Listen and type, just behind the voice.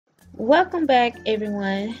Welcome back,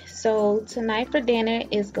 everyone. So tonight for dinner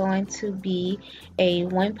is going to be a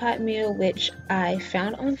one pot meal which I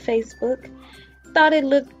found on Facebook. Thought it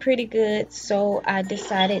looked pretty good, so I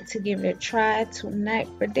decided to give it a try tonight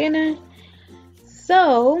for dinner.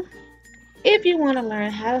 So if you want to learn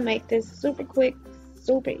how to make this super quick,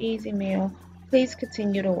 super easy meal, please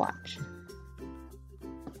continue to watch.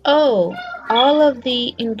 Oh, all of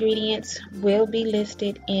the ingredients will be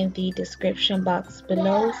listed in the description box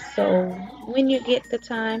below. So when you get the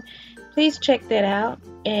time, please check that out.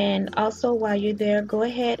 And also while you're there, go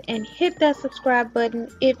ahead and hit that subscribe button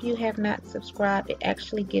if you have not subscribed. It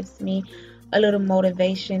actually gives me a little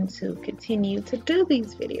motivation to continue to do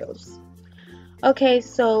these videos. Okay,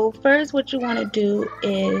 so first what you want to do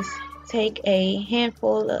is take a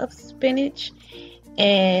handful of spinach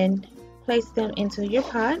and place them into your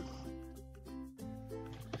pot.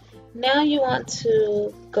 Now you want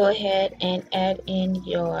to go ahead and add in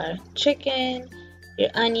your chicken, your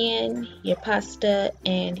onion, your pasta,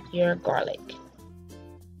 and your garlic.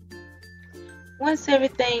 Once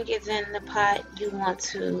everything is in the pot, you want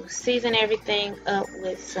to season everything up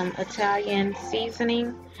with some Italian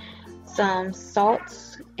seasoning, some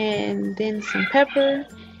salt, and then some pepper.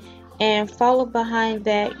 And follow behind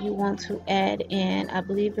that, you want to add in, I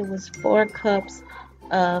believe it was 4 cups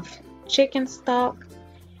of chicken stock.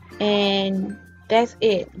 And that's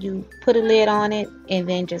it. You put a lid on it and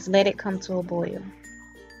then just let it come to a boil.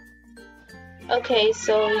 Okay,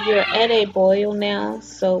 so you're at a boil now.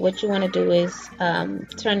 So what you want to do is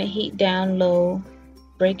turn the heat down low,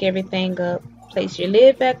 break everything up, place your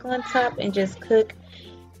lid back on top, and just cook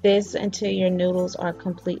this until your noodles are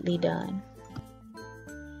completely done.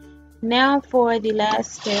 Now for the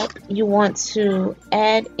last step, you want to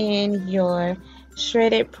add in your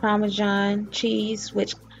shredded Parmesan cheese,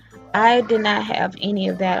 which I did not have any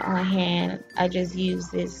of that on hand. I just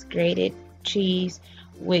used this grated cheese,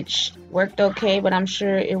 which worked okay, but I'm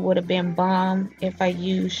sure it would have been bomb if I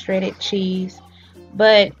used shredded cheese.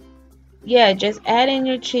 But yeah, just add in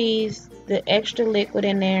your cheese. The extra liquid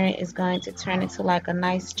in there is going to turn into like a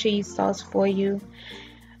nice cheese sauce for you.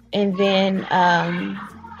 And then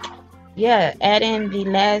yeah, add in the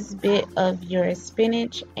last bit of your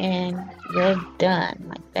spinach and you're done.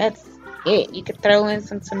 Like, that's it. You could throw in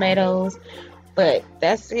some tomatoes, but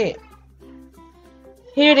that's it.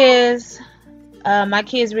 Here it is. My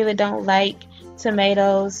kids really don't like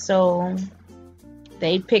tomatoes, so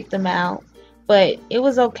they picked them out, but it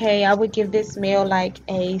was okay. I would give this meal like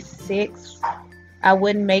a 6. I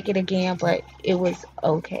wouldn't make it again, but it was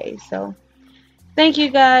okay. So thank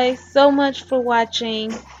you guys so much for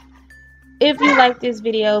watching. If you like this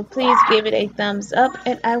video, please give it a thumbs up,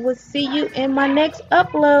 and I will see you in my next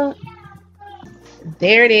upload.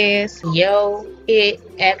 There it is. Yo, it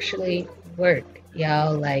actually worked,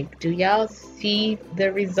 y'all. Like, do y'all see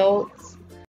the results?